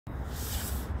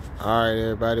Alright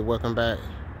everybody, welcome back.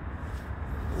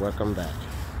 Welcome back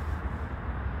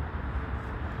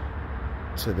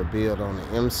to the build on the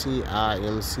MCI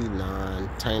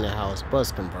MC9 tiny house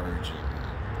bus conversion.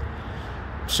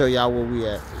 Show y'all where we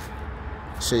at.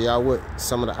 Show y'all what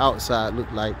some of the outside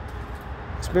look like.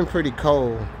 It's been pretty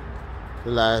cold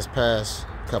the past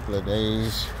couple of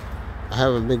days. I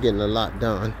haven't been getting a lot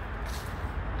done.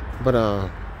 But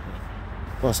I'm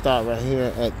gonna start right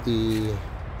here at the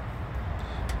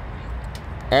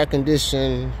air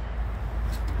condition.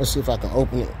 Let's see if I can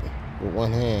open it with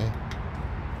one hand.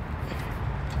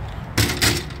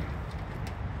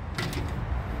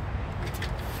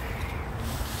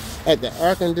 At the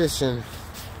air condition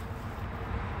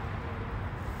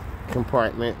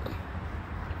compartment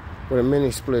where the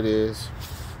mini split is,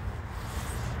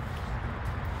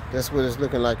 that's what it's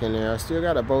looking like in there. I still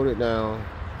gotta bolt it down.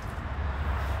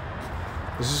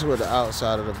 This is what the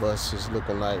outside of the bus is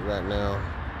looking like right now.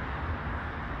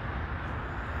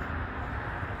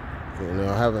 You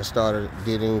know, I haven't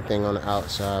did anything on the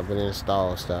outside but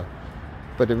installed stuff.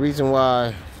 But the reason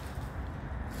why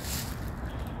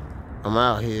I'm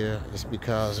out here is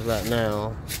because right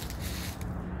now,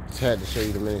 I had to show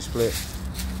you the mini split.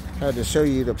 I had to show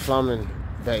you the plumbing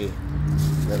bay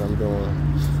that I'm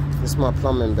doing. This is my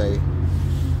plumbing bay.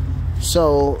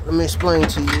 So let me explain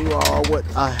to you all what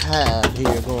I have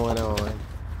here going on.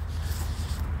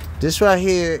 This right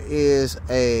here is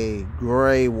a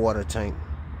gray water tank.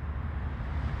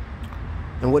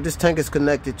 And what this tank is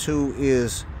connected to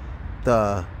is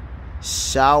the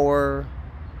shower,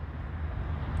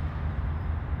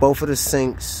 both of the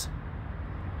sinks,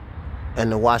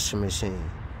 and the washing machine.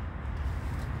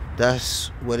 That's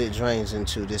what it drains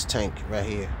into, this tank right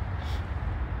here.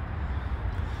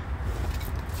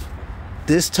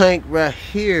 This tank right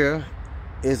here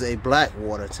is a black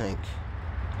water tank.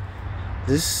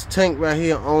 This tank right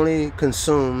here only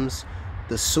consumes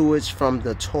the sewage from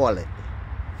the toilet.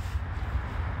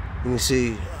 You can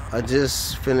see I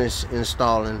just finished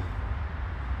installing.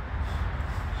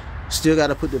 Still got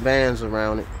to put the bands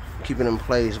around it, keep it in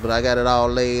place, but I got it all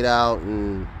laid out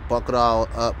and buckled all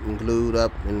up and glued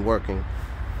up and working.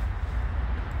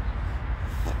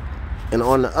 And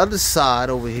on the other side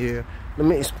over here, let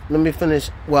me finish.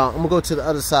 Well, I'm gonna go to the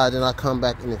other side, and I'll come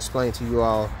back and explain to you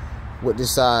all what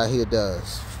this side here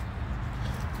does.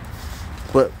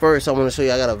 But first, I want to show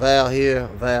you I got a valve here, a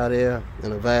valve there,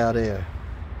 and a valve there.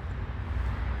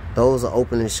 Those are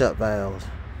open and shut valves.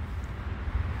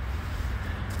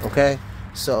 Okay,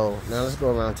 so now let's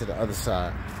go around to the other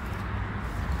side.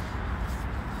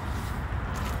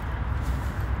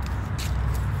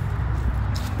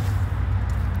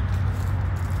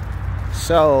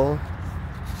 So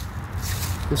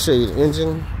let me show you the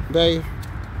engine bay.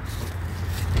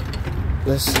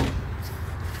 Let's see.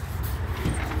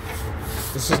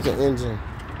 This is the engine.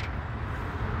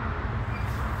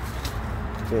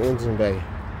 The engine bay.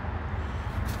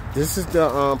 This is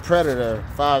the Predator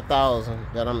 5000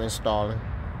 that I'm installing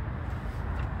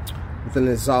with an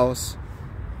exhaust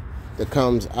that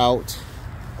comes out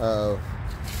of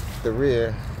the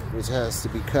rear, which has to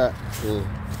be cut and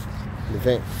the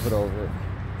vent put over it.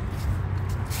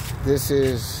 This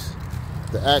is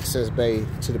the access bay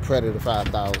to the Predator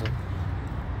 5000.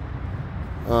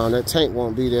 That tank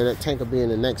won't be there. That tank will be in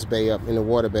the next bay up in the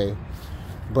water bay.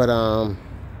 But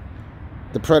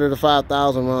the Predator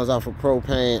 5000 runs off of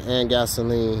propane and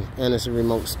gasoline, and it's a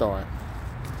remote start.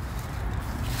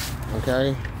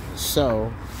 Okay,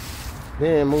 so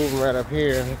then moving right up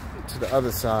here to the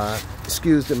other side.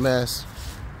 Excuse the mess.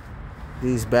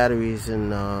 These batteries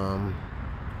and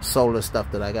solar stuff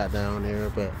that I got down there,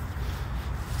 but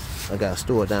I got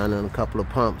stored down in a couple of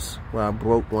pumps where I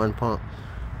broke one pump.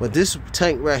 But this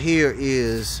tank right here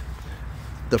is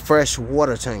the fresh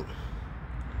water tank.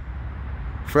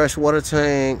 Fresh water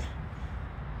tank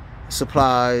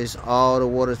supplies all the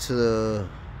water to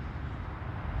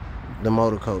the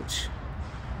motor coach.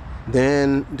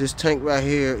 Then this tank right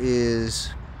here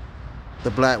is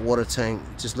the black water tank,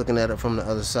 just looking at it from the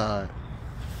other side.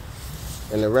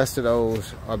 And the rest of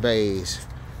those are bays.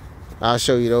 I'll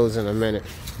show you those in a minute.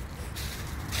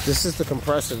 This is the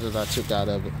compressor that I took out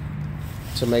of it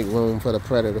to make room for the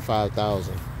Predator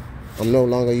 5000. I'm no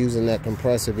longer using that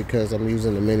compressor because I'm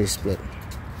using the mini split.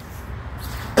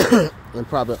 And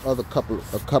probably a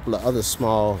couple of other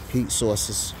small heat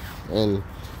sources, and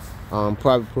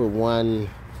probably put one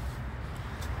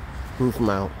roof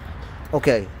mount.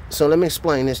 Okay, so let me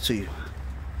explain this to you.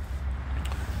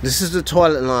 This is the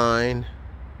toilet line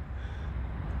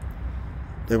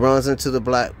that runs into the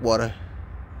black water.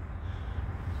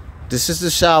 This is the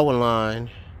shower line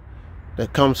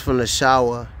that comes from the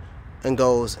shower and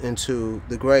goes into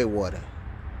the gray water.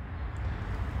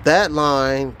 That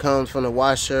line comes from the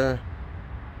washer,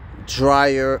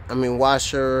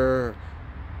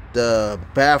 the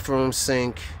bathroom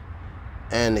sink,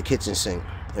 and the kitchen sink.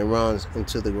 It runs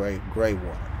into the gray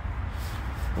water.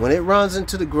 When it runs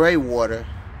into the gray water,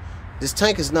 this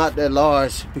tank is not that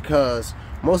large because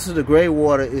most of the gray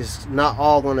water is not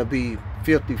all going to be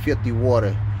 50-50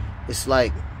 water. It's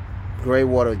like gray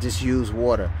water, just used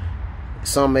water.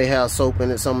 Some may have soap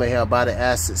in it, some may have body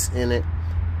acids in it,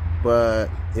 but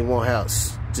it won't have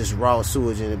just raw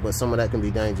sewage in it, but some of that can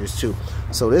be dangerous too.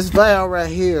 So this valve right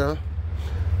here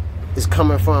is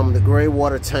coming from the gray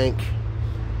water tank,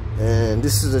 and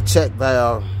this is a check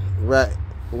valve, right?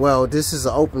 Well, this is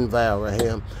an open valve right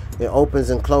here. It opens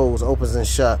and closes, opens and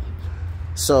shut.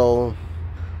 So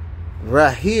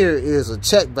right here is a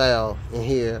check valve in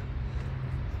here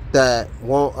that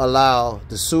won't allow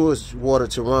the sewage water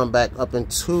to run back up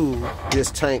into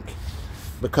this tank,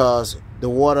 because the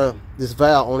water, this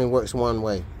valve only works one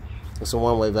way. It's a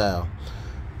one-way valve.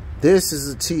 This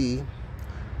is a T.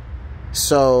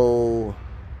 So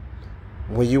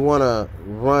when you want to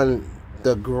run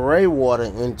the gray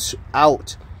water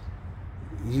out,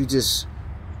 you just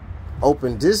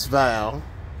open this valve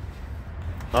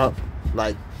up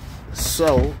like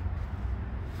so.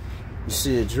 You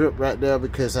see it drip right there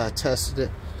because I tested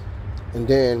it. And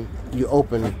then you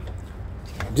open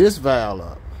this valve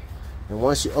up. And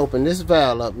once you open this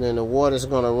valve up, then the water is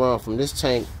going to run from this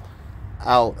tank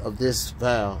out of this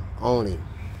valve only.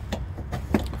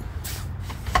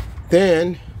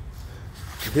 Then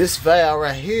this valve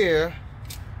right here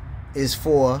is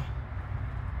for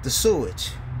the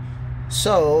sewage.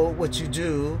 So what you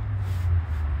do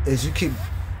is you keep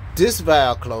this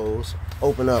valve closed,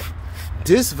 open up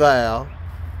this valve,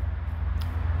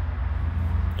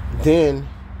 then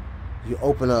you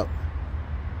open up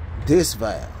this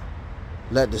valve.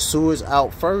 Let the sewage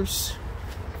out first.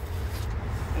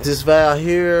 This valve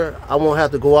here, I won't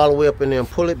have to go all the way up in there and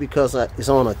pull it because it's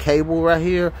on a cable right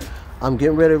here. I'm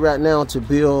getting ready right now to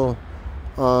build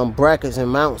brackets and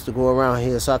mounts to go around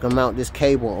here so I can mount this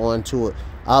cable onto it.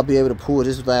 I'll be able to pull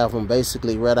this valve from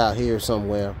basically right out here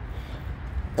somewhere,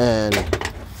 and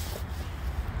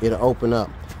it'll open up.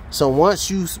 So once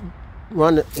you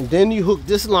run it, and then you hook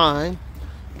this line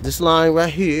right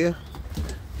here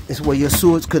is where your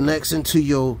sewage connects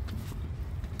into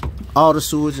all the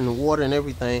sewage and the water and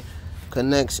everything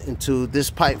connects into this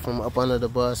pipe from up under the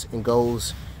bus and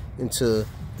goes into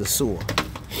the sewer.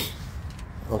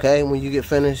 Okay, when you get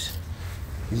finished,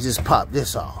 you just pop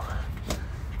this off.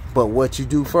 But what you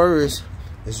do first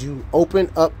is you open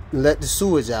up and let the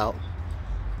sewage out.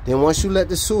 Then once you let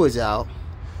the sewage out,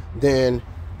 then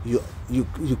you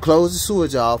close the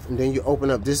sewage off, and then you open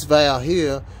up this valve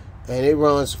here, and it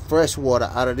runs fresh water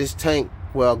out of this tank.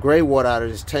 Well, gray water out of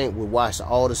this tank will wash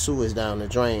all the sewage down the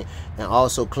drain and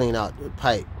also clean out the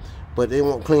pipe. But it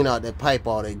won't clean out that pipe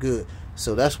all that good.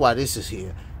 So that's why this is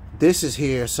here. This is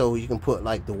here so you can put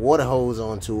like the water hose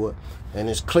onto it, and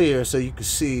it's clear so you can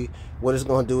see what it's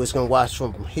going to do. It's going to wash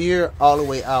from here all the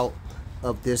way out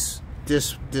of this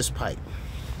pipe.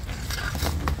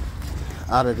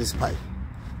 Out of this pipe.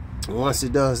 And once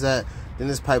it does that, then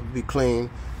this pipe will be clean.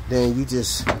 Then you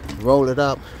just roll it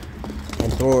up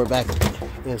and throw it back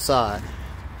inside.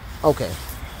 Okay,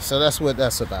 so that's what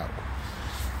that's about.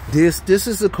 This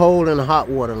is the cold and the hot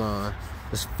water line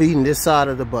that's feeding this side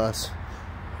of the bus.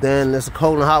 Then there's a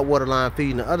cold and hot water line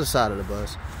feeding the other side of the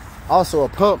bus. Also a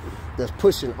pump that's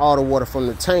pushing all the water from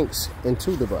the tanks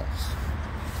into the bus.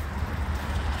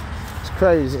 It's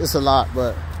crazy, it's a lot,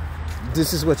 but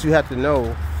this is what you have to know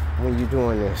when you're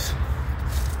doing this.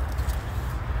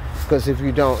 Because if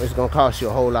you don't, it's going to cost you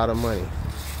a whole lot of money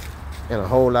and a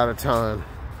whole lot of time.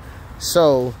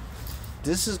 So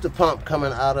this is the pump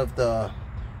coming out of the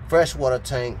freshwater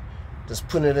tank that's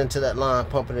putting it into that line,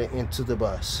 pumping it into the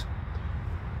bus.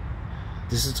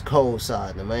 This is the cold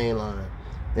side, the main line.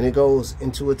 And it goes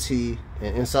into a T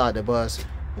and inside the bus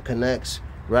and connects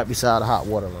right beside the hot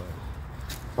water line.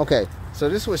 Okay, so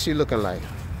this is what she's looking like.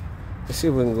 Let's see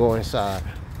if we can go inside.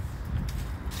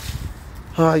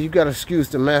 You gotta excuse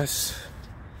the mess,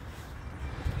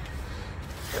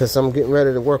 because I'm getting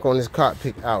ready to work on this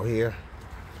cockpit out here.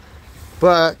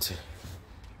 But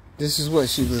this is what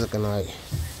she's looking like.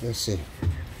 Let's see.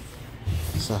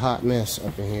 It's a hot mess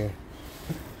up in here.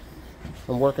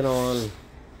 I'm working on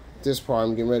this part.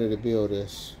 I'm getting ready to build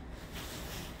this.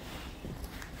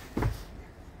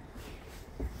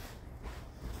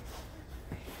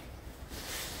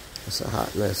 It's a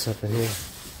hot mess up in here.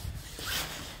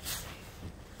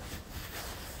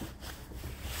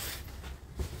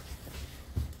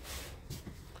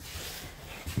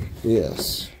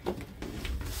 Yes.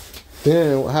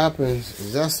 Then what happens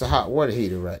is that's the hot water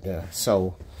heater right there.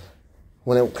 So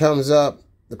when it comes up,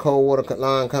 the cold water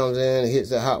line comes in, it hits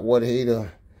that hot water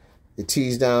heater. It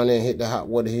tees down there, hit the hot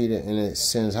water heater, and it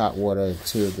sends hot water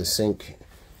to the sink,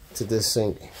 to this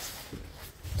sink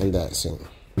and that sink.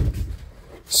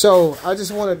 So I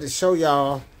just wanted to show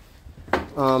y'all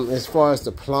as far as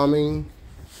the plumbing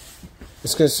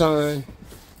is concerned.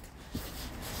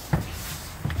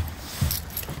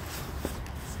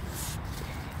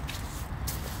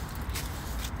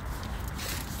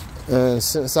 And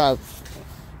since I've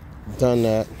done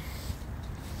that,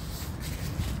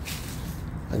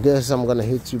 I guess I'm gonna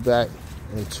hit you back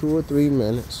in 2 or 3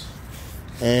 minutes.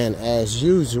 And as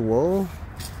usual,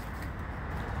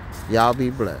 y'all be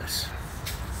blessed.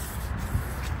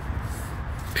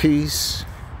 Peace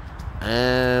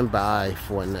and bye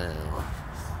for now.